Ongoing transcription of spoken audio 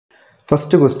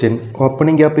First question,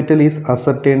 opening capital is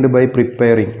ascertained by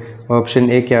preparing option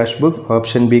A cash book,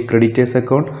 option B creditors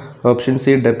account, option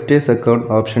C debtors account,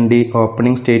 option D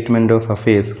opening statement of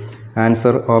affairs.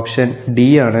 Answer option D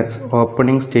ആണ്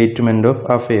opening statement of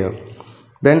affairs.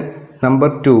 Then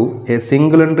number 2, a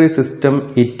single entry system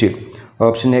it.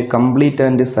 Option A complete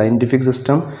and scientific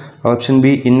system, option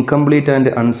B incomplete and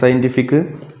unscientific,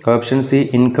 option C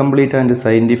incomplete and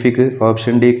scientific,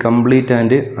 option D complete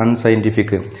and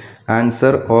unscientific.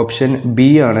 Answer option B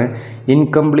ആണ്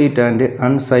incomplete and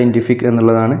unscientific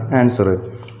എന്നുള്ളതാണ് answer.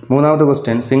 മൂന്നാമത്തെ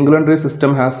question, single entry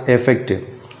system has effect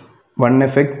 1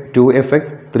 effect, 2 effect,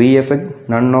 3 effect,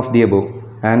 none of the above.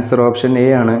 Answer option A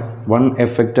ആണ് 1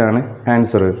 effect ആണ്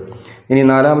answer. ഇനി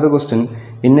നാലാമത്തെ question,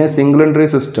 in A single entry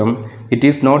system it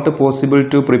is not possible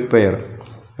to prepare.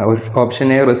 Option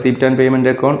A receipt and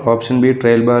payment account, option B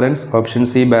trial balance, option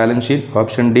C balance sheet,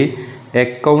 option D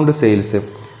account sales.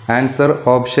 Answer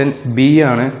option B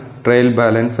ആണ് trial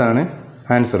balance ആണ്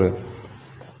answer.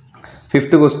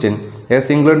 Fifth question, A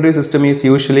single entry system is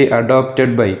usually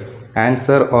adopted by.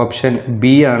 Answer option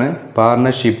B ആണ്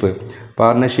partnership.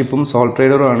 പാർട്ണർഷിപ്പും soul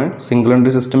ട്രേഡറുമാണ് single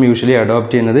entry system usually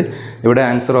adopt ചെയ്യുന്നത്. ഇവിടെ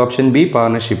answer option B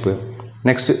partnership.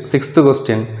 Next sixth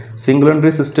question, single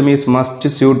entry system is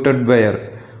must suited wear.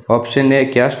 Option A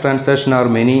cash transaction are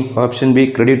many, option B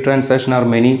credit transaction are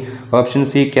many, option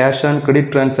C cash and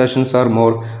credit transactions are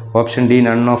more, option D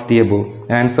none of the above.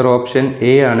 Answer option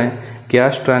A ആണ്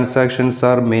cash transactions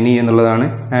are many എന്നുള്ളതാണ്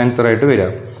answer ആയിട്ട് വരിക.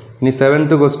 ഇനി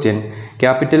seventh question,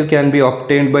 capital can be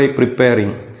obtained by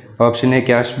preparing. Option A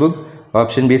cash book,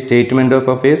 option B statement of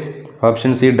affairs,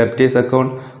 option C debtors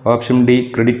account, option D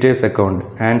creditors account.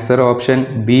 Answer option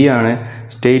B ആണ്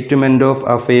statement of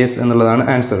affairs എന്നുള്ളതാണ്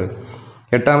answer.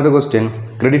 എട്ടാമത്തെ question,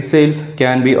 credit sales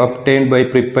can be obtained by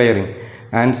preparing.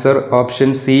 Answer option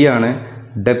C ആണ്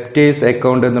debtors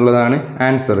account എന്നുള്ളതാണ്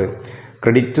answer.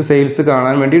 Credit sales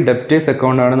കാണാൻ വേണ്ടി debtors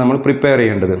അക്കൗണ്ടാണ് നമ്മൾ prepare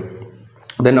ചെയ്യേണ്ടത്.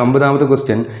 Then ഒമ്പതാമത്തെ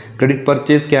question, credit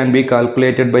purchase can be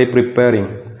calculated by preparing.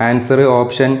 Answer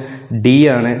option D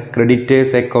ആണ്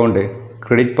creditors account.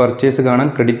 Credit purchase കാണാൻ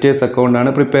creditors അക്കൗണ്ടാണ്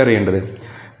prepare ചെയ്യേണ്ടത്.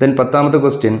 ദെൻ പത്താമത്തെ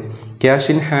question, cash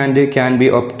in hand can be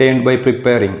obtained by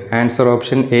preparing. Answer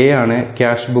option A ആണ്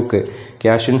cash book.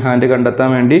 Cash in hand കണ്ടെത്താൻ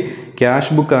വേണ്ടി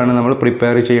cash ബുക്കാണ് നമ്മൾ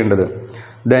prepare ചെയ്യേണ്ടത്.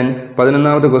 Then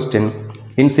 11ാമത്തെ question,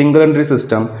 in single entry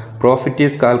system profit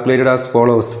is calculated as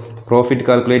follows. Profit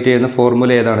calculate ചെയ്യുന്ന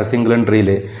formula ഏതാണ് single എൻട്രിയിൽ?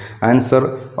 Answer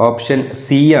option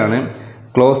C ആണ്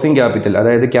closing capital,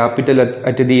 അതായത് capital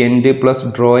at the end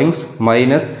plus drawings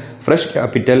minus fresh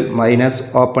capital minus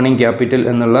opening capital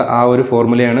എന്നുള്ള ആ ഒരു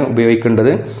ഫോർമുലയാണ്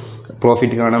ഉപയോഗിക്കേണ്ടത്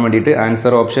profit കാണാൻ വേണ്ടിയിട്ട്.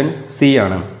 ആൻസർ ഓപ്ഷൻ സി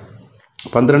ആണ്.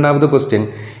 12ാമത്തെ question,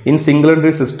 in single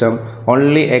entry system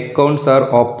only accounts R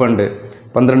opened.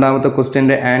 12ാമത്തെ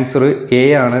ക്വസ്റ്റ്യൻ്റെ answer A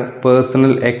ആണ്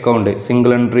പേഴ്സണൽ അക്കൗണ്ട്.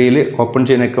 സിംഗിൾ എൻട്രിയിൽ ഓപ്പൺ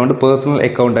ചെയ്യുന്ന account personal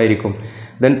account ആയിരിക്കും.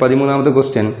 Then 13ാമത്തെ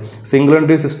question, single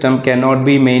entry system can not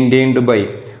be maintained by.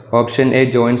 Option A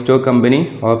joint stock company,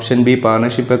 option B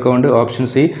partnership account, option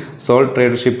C soul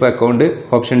ട്രേഡർഷിപ്പ് account,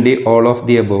 option D all of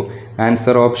the above.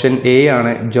 Answer option A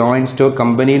ആണ് joint stock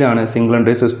കമ്പനിയിലാണ് single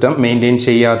entry system maintain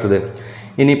ചെയ്യാത്തത്.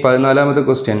 ഇനി 14ാമത്തെ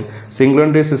question, single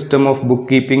entry system of book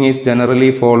keeping is generally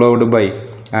followed by.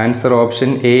 Answer option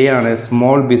A ആണ്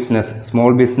small business.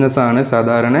 Small business ആണ്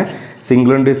സാധാരണ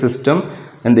single entry system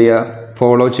എന്ത് ചെയ്യുക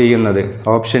follow ചെയ്യുന്നത്.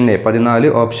 Option A 14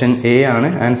 option A ആണ്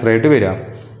answer ആയിട്ട് വരിക.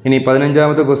 ഇനി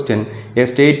 15ാമത്തെ question, A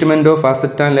statement of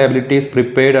asset and liabilities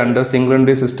prepared under single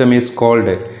entry system is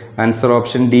called. Answer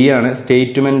option D ആണ്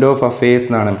സ്റ്റേറ്റ്മെൻറ്റ് ഓഫ് അഫയേഴ്സ്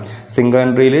എന്നാണ്. സിംഗിൾ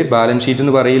എൻട്രിയിൽ ബാലൻസ് ഷീറ്റ്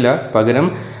എന്ന് പറയില്ല, പകരം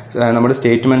നമ്മുടെ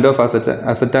സ്റ്റേറ്റ്മെൻറ്റ് ഓഫ്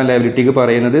അസറ്റ് ആൻഡ് ലയബിലിറ്റിക്ക്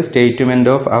പറയുന്നത്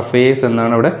സ്റ്റേറ്റ്മെൻറ്റ് ഓഫ് അഫയേഴ്സ്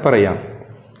എന്നാണ് അവിടെ പറയാം.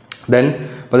 Then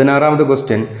 16ാമത്തെ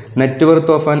question, net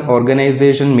worth of an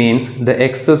organisation means the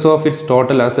excess of its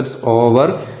total assets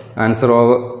over. Answer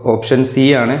option C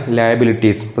ആണ്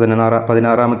liabilities.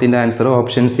 16ാമത്തിൻ്റെ answer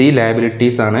option C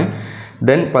liabilities ആണ്.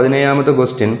 Then 17ാമത്തെ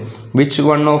question, which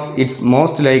one of its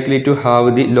most likely to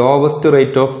have the lowest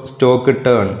rate of stock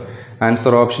turn.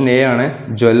 Answer option A ആണ്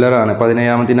jeweller ആണ്.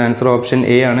 17ാമത്തിൻ്റെ answer option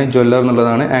A ആണ് jeweller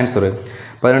എന്നുള്ളതാണ് answer.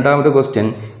 18ാമത്തെ question,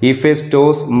 if A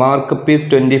stores markup is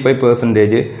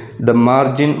 25%, the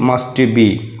margin must be.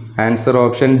 Answer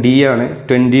option D ആണ്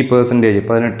 20%.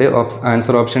 18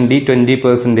 answer option D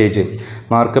 20%.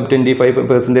 Markup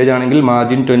 25% ആണെങ്കിൽ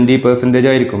margin 20%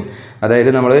 ആയിരിക്കും.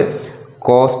 അതായത് നമ്മൾ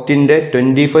കോസ്റ്റിൻ്റെ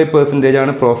 25%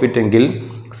 ആണ് പ്രോഫിറ്റ് എങ്കിൽ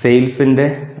സെയിൽസിൻ്റെ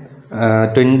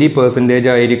 20%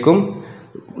 ആയിരിക്കും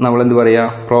നമ്മളെന്ത്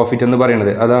പറയുക പ്രോഫിറ്റ് എന്ന്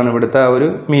പറയുന്നത്. അതാണ് ഇവിടുത്തെ ആ ഒരു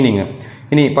മീനിങ്.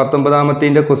 ഇനി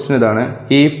 19ാമത്തിൻ്റെ ക്വസ്റ്റ്യൻ ഇതാണ്,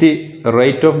 if the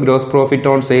rate of gross profit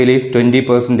on sale is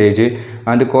 20%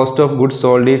 and cost of goods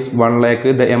sold is 1 lakh,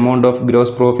 the amount of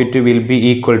gross profit will be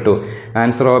equal to.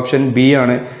 Answer option B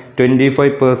ആണ്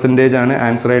 25% ആണ്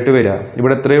ആൻസറായിട്ട് വരിക.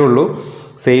 ഇവിടെ എത്രയേ ഉള്ളൂ,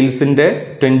 സെയിൽസിൻ്റെ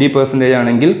 20%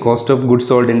 ആണെങ്കിൽ കോസ്റ്റ് ഓഫ് ഗുഡ്സ്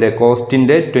സോൾഡിൻ്റെ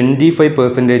കോസ്റ്റിൻ്റെ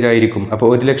 25% ആയിരിക്കും. അപ്പോൾ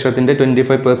 1,00,000ൻ്റെ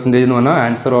 25% എന്ന് പറഞ്ഞാൽ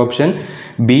ആൻസർ ഓപ്ഷൻ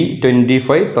ബി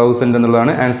 25,000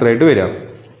 എന്നുള്ളതാണ് ആൻസറായിട്ട് വരിക.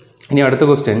 ഇനി അടുത്ത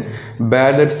question,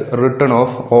 bad debts return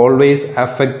of always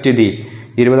affect the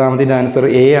 20ാമത്തിൻ്റെ answer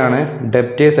A ആണ്.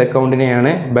 ഡെപ്റ്റേഴ്സ്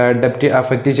അക്കൗണ്ടിനെയാണ് ബാഡ് ഡെപ്റ്റ്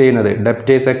അഫക്റ്റ് ചെയ്യുന്നത്,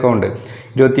 debtors account.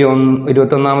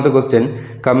 21ാമത്തെ question,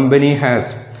 company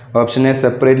has option A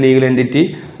separate legal entity,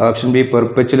 option B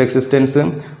perpetual existence,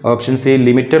 option C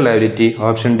limited liability,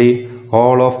 option D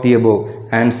all of the above.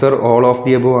 Answer all of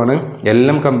the above ആണ്.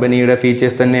 എല്ലാം കമ്പനിയുടെ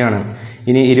features തന്നെയാണ്.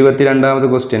 ഇനി 22ാമത്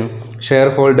question, share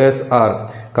holders are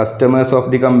customers of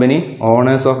the company,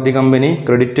 owners of the company,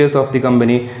 creditors of the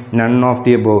company, none of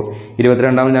the above.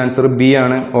 22ാമത്തെ answer B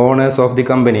ആണ്, owners of the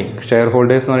company. Share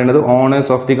holders എന്ന് പറയുന്നത്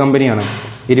owners of the കമ്പനിയാണ്.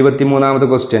 23ാമത്തെ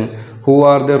question, who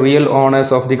are the real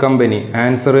owners of the company.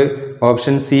 Answer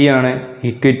option C ആണ്,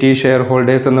 equity share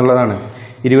holders എന്നുള്ളതാണ്.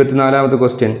 24ാമത്തെ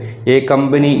question, A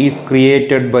company is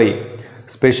created by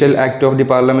special act of the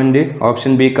parliament,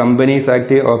 option B companies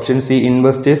act, option C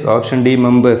investors, option D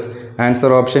members.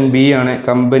 Answer option B ആണ്,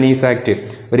 companies act.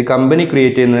 ഒരു company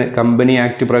create ചെയ്യുന്നത് company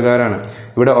act പ്രകാരമാണ്.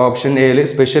 ഇവിടെ option എയിൽ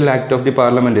special act of the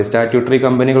parliament, statutory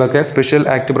കമ്പനികളൊക്കെ special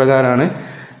act പ്രകാരമാണ്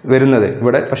വരുന്നത്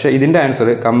ഇവിടെ. പക്ഷേ ഇതിൻ്റെ ആൻസർ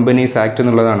കമ്പനീസ് ആക്ട്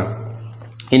എന്നുള്ളതാണ്.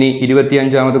 ഇനി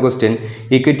 25ാമത്തെ question,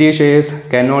 equity shares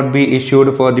cannot be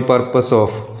issued for the purpose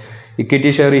of.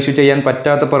 Equity share issue ചെയ്യാൻ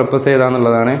പറ്റാത്ത purpose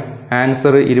ഏതാണെന്നുള്ളതാണ്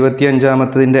answer.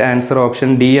 25ാമത്തതിൻ്റെ answer option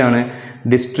D ആണ്,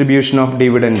 distribution of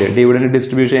dividend. Dividend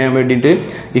distribution ചെയ്യാൻ വേണ്ടിയിട്ട്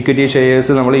ഇക്വിറ്റി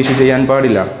ഷെയർസ് നമ്മൾ ഇഷ്യൂ ചെയ്യാൻ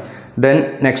പാടില്ല. Then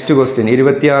next question,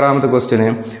 26ാമത്തെ question,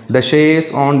 the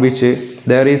shares on which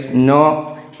there is no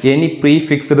any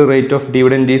prefixed rate of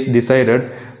dividend is decided,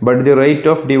 but the rate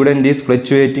of dividend is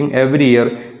fluctuating every year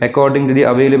according to the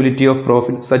availability of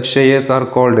profit, such shares are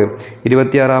called.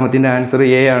 26ാമത്തിൻ്റെ answer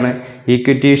A ആണ്,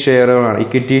 equity share ആണ്,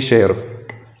 equity share.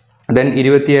 Then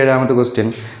 27ാമത്തെ question,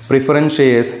 preference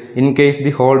shares in case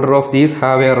the holder of these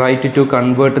have A right to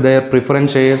convert there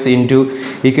preference shares in to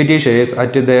equity shares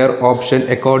at there option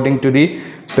according to the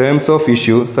terms of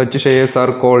issue, such shares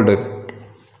are called.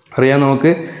 അറിയാം,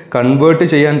 നമുക്ക് convert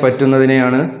ചെയ്യാൻ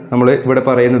പറ്റുന്നതിനെയാണ് നമ്മൾ ഇവിടെ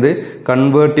പറയുന്നത്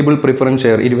convertible preference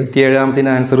share.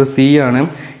 27ാമത്തിൻ്റെ answer C ആണ്,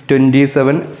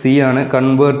 27 C ആണ്,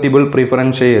 convertible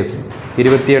preference shares.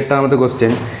 28ാമത്തെ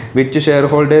question, which share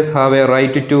holders have A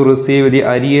right to receive the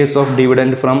arrears of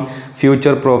dividend from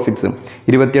future profits.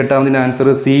 28ാമത്തിൻ്റെ answer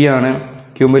C ആണ്,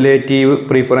 cumulative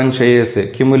preference shares,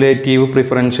 cumulative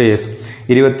preference shares.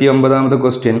 29ാമത്തെ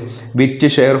question, which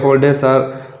share holders are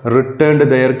returned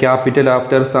there capital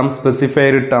after some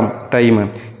specified time.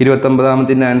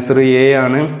 29ാമത്തിൻ്റെ answer A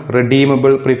ആണ്,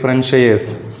 redeemable preference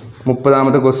shares.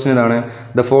 30ാമത്തെ question ഇതാണ്,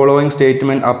 the following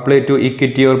statement apply to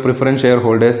equity or preference share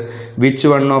holders, which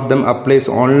one of them applies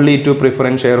only to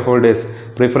preference share holders.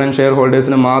 Preference share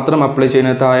ഹോൾഡേഴ്സിന് മാത്രം apply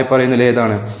ചെയ്യുന്ന താഴെ പറയുന്നതിൽ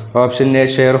ഏതാണ്? Option A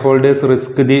share holders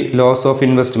risk the loss of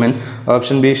investment,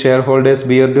 option B share holders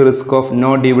beer the risk of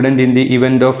no dividend in the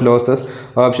event of losses,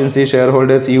 option C share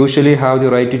holders usually have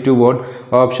the right to vote,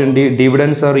 option D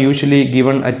dividends are usually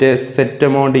given at A set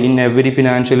amount in every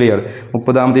financial year.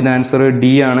 30ാമത്തിൻ്റെ answer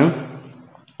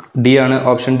D ആണ്,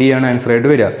 option D ആണ് ആൻസറായിട്ട്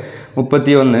വരിക.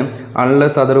 31,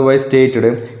 unless otherwise stated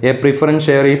A preference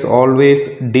share is always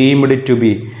deemed to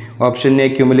B. Option A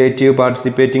cumulative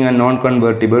participating and non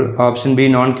convertible, option B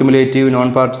non cumulative non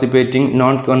participating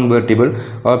non convertible,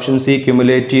 option C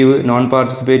cumulative non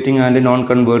participating and non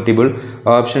convertible,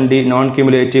 option D non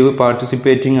cumulative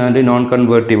participating and non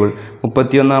convertible.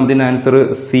 31ാമതിൻ്റെ answer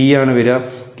C ആണ് വരിക,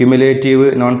 cumulative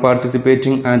non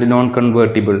participating and non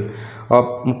convertible.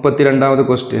 32ാമത്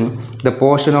question, the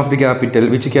portion of the capital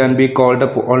which can be called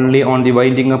up only on the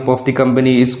winding up of the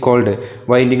company is called.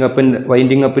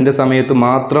 Winding അപ്പിൻ്റെ സമയത്ത്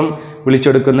മാത്രം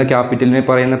വിളിച്ചെടുക്കുന്ന ക്യാപിറ്റലിനെ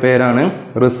പറയുന്ന പേരാണ്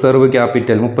reserve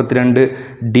capital. 32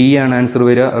 D ആണ് answer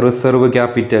വരിക, reserve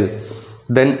capital.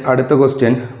 Then അടുത്ത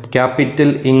question,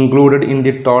 capital included in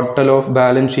the total of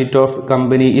balance sheet of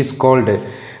company is called.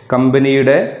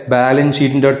 കമ്പനിയുടെ balance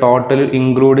ഷീറ്റിൻ്റെ total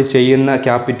include ചെയ്യുന്ന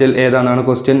ക്യാപിറ്റൽ ഏതാണെന്നാണ്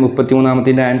ക്വസ്റ്റ്യൻ.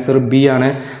 33ാമത്തിൻ്റെ ആൻസർ ബി ആണ്,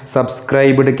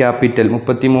 subscribed capital.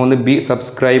 33 B,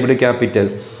 subscribed capital.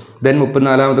 Then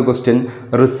 34ാമത്തെ question,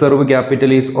 reserve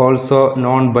capital is also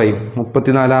known by.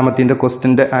 34ാമത്തിൻ്റെ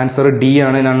ക്വസ്റ്റ്യൻ്റെ answer D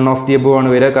ആണ്, none of the above ആണ്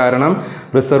വരിക. കാരണം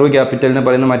reserve ക്യാപിറ്റലിന്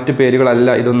പറയുന്ന മറ്റ്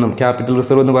പേരുകളല്ല ഇതൊന്നും. ക്യാപിറ്റൽ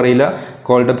റിസർവ് എന്ന് പറയില്ല,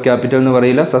 കോൾഡ് അപ്പ് ക്യാപിറ്റൽ എന്ന്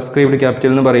പറയില്ല, സബ്സ്ക്രൈബ്ഡ്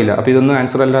ക്യാപിറ്റൽ എന്ന് പറയില്ല. അപ്പോൾ ഇതൊന്നും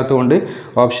ആൻസർ അല്ലാത്തതുകൊണ്ട്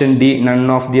option D, none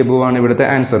of the above ആണ് ഇവിടുത്തെ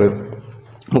answer.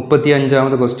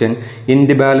 35ാമത്തെ question, in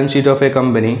the balance sheet of A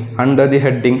company under the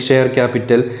heading share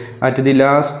capital at the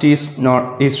last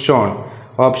is shown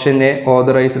option A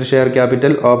authorised share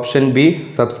capital, option B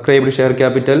subscribed share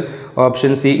capital,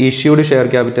 option C issued share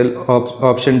capital,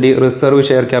 option D reserve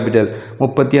share capital.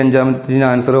 35ാമത്തെ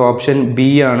answer option B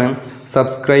ആണ്.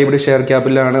 Subscribed share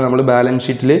ക്യാപിറ്റലാണ് നമ്മൾ balance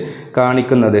ഷീറ്റിൽ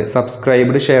കാണിക്കുന്നത്,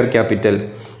 subscribed share capital.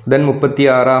 Then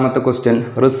 36ാമത്തെ question,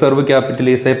 reserve capital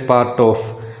is A part of.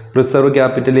 Reserve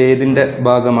capital ഏതിൻ്റെ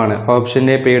ഭാഗമാണ്? Option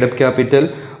A paid up capital,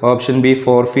 option B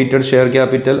forfeited share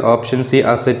capital, option C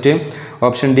asset,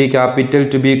 option D capital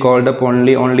to be called up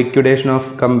only on liquidation of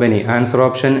company. Answer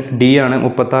option D ആണ്.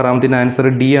 36ാമത്തെ answer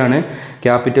D ആണ്,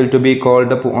 capital to be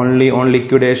called up only on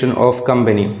liquidation of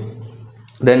company.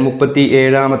 Then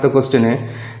 37ാമത്തെ question,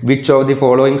 which of the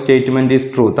following statement is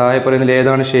true? താഴെ പറയുന്നതിൽ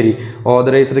ഏതാണ് ശരി?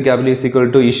 Authorised capital is equal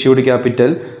to issued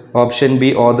capital, option B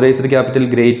authorised capital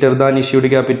greater than issued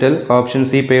capital, option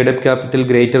C paid up capital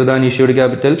greater than issued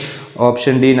capital,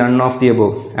 option D none of the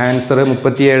above. Answer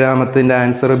 37ാമത്തെ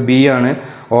answer B ആണ്,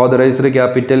 authorised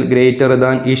capital greater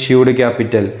than issued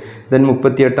capital. Then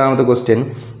 38ാമത്തെ question,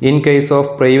 in case of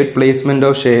private placement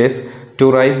of shares to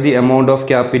raise the amount of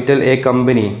capital a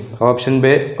company, option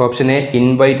A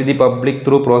invite the public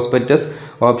through prospectus,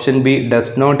 option B does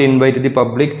not invite the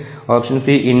public, option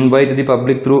C invite the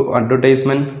public through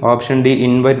advertisement, option D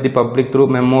invite the public through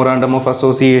memorandum of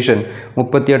association.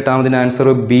 38ാമത്തെ answer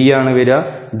B ആണ് വരിക,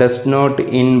 does not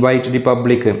invite the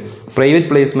public. Private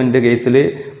placement കേസിൽ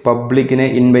പബ്ലിക്കിനെ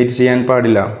invite ചെയ്യാൻ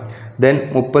പാടില്ല. Then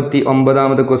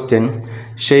 39ാമത്തെ question,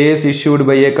 shares issued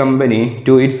by a company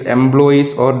to its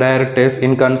employees or directors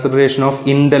in consideration of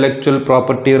intellectual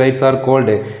property rights are called.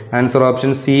 Answer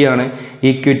option C ആണ്,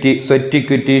 equity, sweat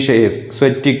equity shares.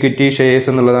 Sweat equity shares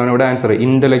എന്നുള്ളതാണ് ഇവിടെ answer.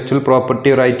 Intellectual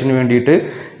property റൈറ്റിന് വേണ്ടിയിട്ട്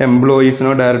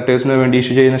എംപ്ലോയീസിനോ ഡയറക്ടേഴ്സിനോ വേണ്ടി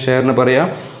issue ചെയ്യുന്ന ഷെയറിന് പറയാം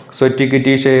sweat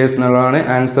equity shares എന്നുള്ളതാണ്.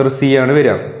 Answer C ആണ്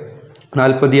വരിക.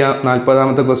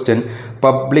 40ാമത്തെ question,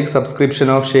 public subscription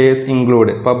of shares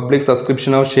include. Public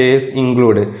subscription of shares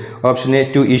include option A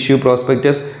to issue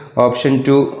prospectus,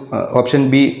 option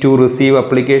B to receive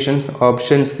applications,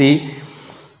 option C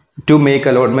to make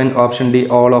allotment, option D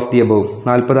all of the above.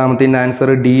 40ാമത്തെ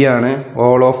answer D ആണ്,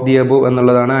 all of the above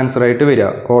എന്നുള്ളതാണ് ആൻസറായിട്ട് വരിക,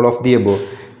 all of the above.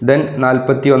 Then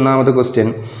 41ാമത്തെ question,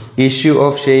 issue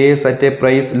of shares at A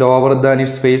price lower than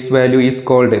it's face value is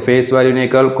called. Face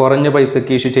വാല്യൂവിനേക്കാൾ കുറഞ്ഞ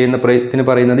പൈസയ്ക്ക് issue ചെയ്യുന്ന പ്രൈസിന്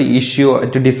പറയുന്നത് issue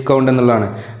at discount എന്നുള്ളതാണ്.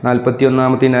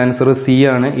 41ാമത്തെ answer C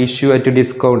ആണ്, ഇഷ്യൂ അറ്റ്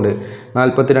ഡിസ്കൗണ്ട്.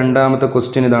 42ാമത്തെ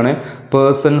ക്വസ്റ്റ്യൻ ഇതാണ്,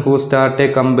 person who start A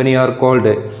company are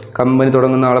called. Company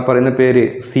തുടങ്ങുന്ന ആളെ പറയുന്ന പേര്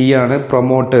സി ആണ്,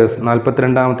 പ്രൊമോട്ടേഴ്സ്.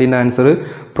 42ാമത്തെ ആൻസർ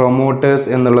പ്രൊമോട്ടേഴ്സ്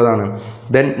എന്നുള്ളതാണ്.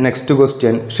 Then next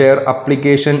question, share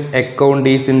application account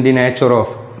is in the nature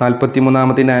of.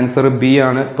 43ാമത്തെ answer B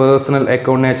ആണ്, personal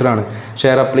account നേച്ചറാണ്.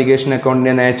 Share application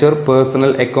അക്കൗണ്ടിൻ്റെ nature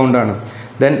personal account ആണ്.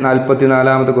 Then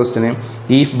 44ാമത്തെ question,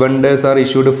 if wonders are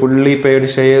issued fully paid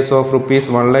shares of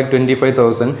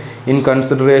 ₹1,25,000 in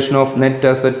consideration of net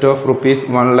asset of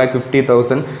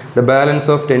 ₹1,50,000 the balance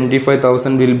of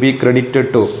 25,000 will be credited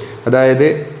to. അതായത്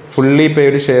fully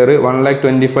paid share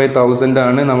 1,25,000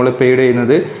 ആണ് നമ്മൾ paid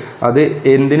ചെയ്യുന്നത്. അത്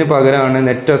എന്തിന് പകരമാണ്?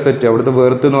 Net asset, അവിടുത്തെ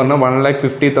Worth എന്ന് പറഞ്ഞാൽ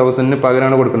 1,50,000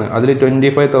 പകരമാണ് കൊടുക്കുന്നത്. അതിൽ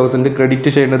 25,000 ക്രെഡിറ്റ്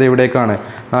ചെയ്യേണ്ടത് എവിടേക്കാണ്?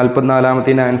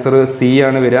 44ാമത്തെ ആൻസർ സി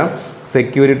ആണ് വരിക,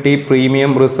 security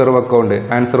premium reserve account.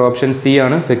 Answer option C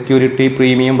ആണ്, security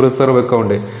premium reserve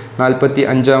account.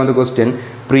 45ാമത്തെ question,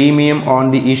 premium on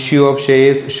the issue of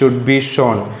shares should be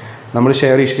shown. നമ്മൾ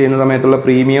ഷെയർ ഇഷ്യൂ ചെയ്യുന്ന സമയത്തുള്ള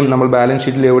പ്രീമിയം നമ്മൾ ബാലൻസ്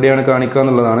ഷീറ്റിൽ എവിടെയാണ് കാണിക്കുക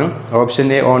എന്നുള്ളതാണ്. Option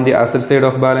A on the asset side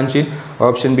of balance sheet,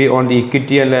 option B on the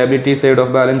equity and liability side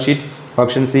of balance sheet,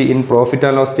 option C in profit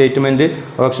and loss statement,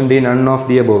 option D none of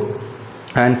the above.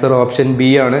 Answer option B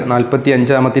ആണ്.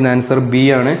 45ാമത്തെ answer B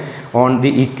ആണ്, on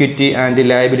the equity and the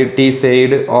liability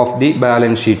side of the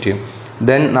balance sheet.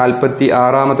 Then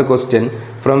 46ാമത്തെ question,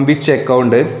 from which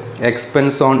account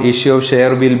expense on issue of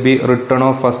share will be return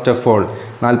of first of all.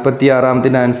 46ാമത്തെ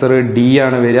answer D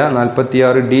ആണ് വരിക,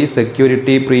 46 D,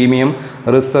 security premium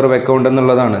reserve account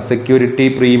എന്നുള്ളതാണ്, security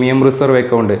premium reserve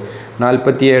account.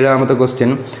 47ാമത്തെ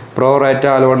question, pro rata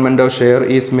allotment of share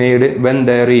is made when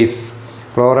there is.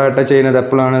 Pro rata ചെയ്യുന്നത്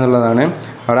എപ്പോഴാണ് എന്നുള്ളതാണ്.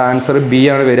 അവിടെ answer B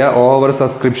ആണ് വരിക, over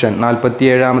subscription.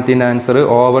 47ാമത്തെ answer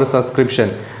over subscription.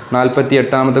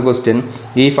 48ാമത്തെ question,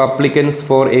 if applicants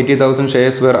four 80,000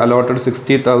 shares were allotted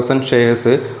 60,000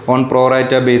 shares on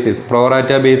pro rata basis.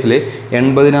 Pro rata Basil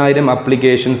 80,000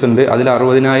 applications ഉണ്ട്, അതിൽ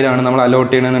 60,000 ആണ് നമ്മൾ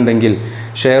അലോട്ട് ചെയ്യണമെന്നുണ്ടെങ്കിൽ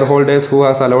share holders who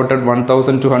has allotted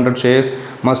 1,200 shares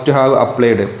must have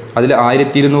applied. അതിൽ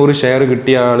 1200 share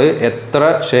കിട്ടിയ ആൾ എത്ര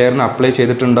ഷെയറിന് അപ്ലൈ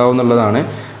ചെയ്തിട്ടുണ്ടാവും എന്നുള്ളതാണ്.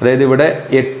 അതായത് ഇവിടെ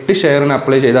 8 ഷെയറിന്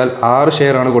അപ്ലൈ ചെയ്താൽ 6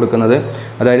 ഷെയറാണ് കൊടുക്കുന്നത്.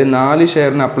 അതായത് 4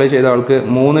 ഷെയറിന് അപ്ലൈ ചെയ്ത ആൾക്ക്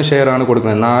 3 ഷെയറാണ്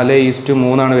കൊടുക്കുന്നത്.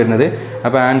 4:3 ആണ് വരുന്നത്.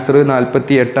 അപ്പോൾ ആൻസർ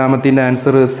 48ാമത്തെ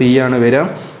ആൻസർ സി ആണ് വരിക,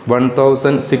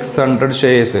 1600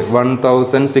 shares.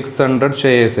 1600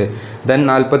 shares. Then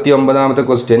 49th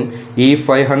question. If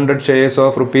 500 shares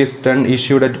of rupees 10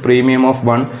 issued at premium of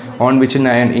 1, on which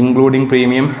 9 including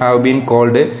premium have been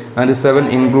called and 7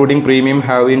 including premium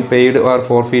have been paid or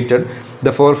forfeited,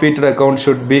 the forfeited account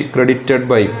should be credited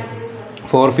by.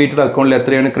 Forfeited അക്കൗണ്ടിൽ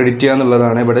എത്രയാണ് credit ചെയ്യുക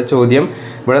എന്നുള്ളതാണ് ഇവിടെ ചോദ്യം.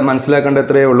 ഇവിടെ മനസ്സിലാക്കേണ്ട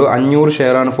എത്രയേ ഉള്ളൂ, 500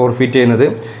 ഷെയറാണ് forfeit ചെയ്യുന്നത്.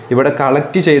 ഇവിടെ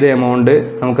കളക്ട് ചെയ്ത എമൗണ്ട്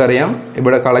നമുക്കറിയാം.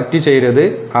 ഇവിടെ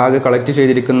ആകെ കളക്ട്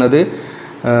ചെയ്തിരിക്കുന്നത്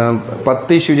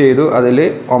 10 ഇഷ്യൂ ചെയ്തു. അതിൽ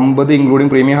 9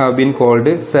 including premium have been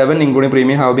called, 7 including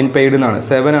premium have been paid എന്നാണ്.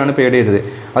 7 ആണ് പെയ്ഡ് ചെയ്തത്.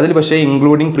 അതിൽ പക്ഷേ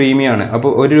ഇൻക്ലൂഡിങ് പ്രീമിയം ആണ്.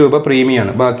 അപ്പോൾ 1 രൂപ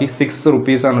പ്രീമിയമാണ്. ബാക്കി 6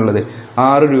 റുപ്പീസാണുള്ളത്.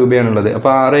 6 രൂപയാണുള്ളത്.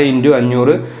 അപ്പോൾ 6 ×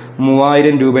 500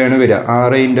 3000 രൂപയാണ് വരിക.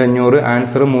 6 × 500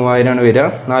 ആൻസർ 3000 ആണ് വരിക.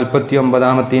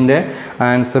 49ാമത്തിൻ്റെ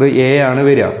ആൻസർ എ ആണ്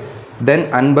വരിക. ദെൻ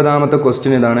 50ാമത്തെ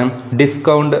ക്വസ്റ്റ്യൻ ഇതാണ്.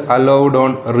 Discount allowed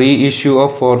on re issue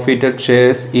of forfeited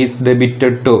shares is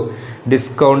debited to.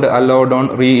 Discount allowed on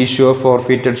re issue of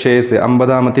forfeited shares.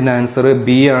 50ാമത്തിൻ്റെ answer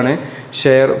B ആണ്.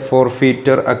 Share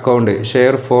forfeiture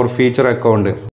account.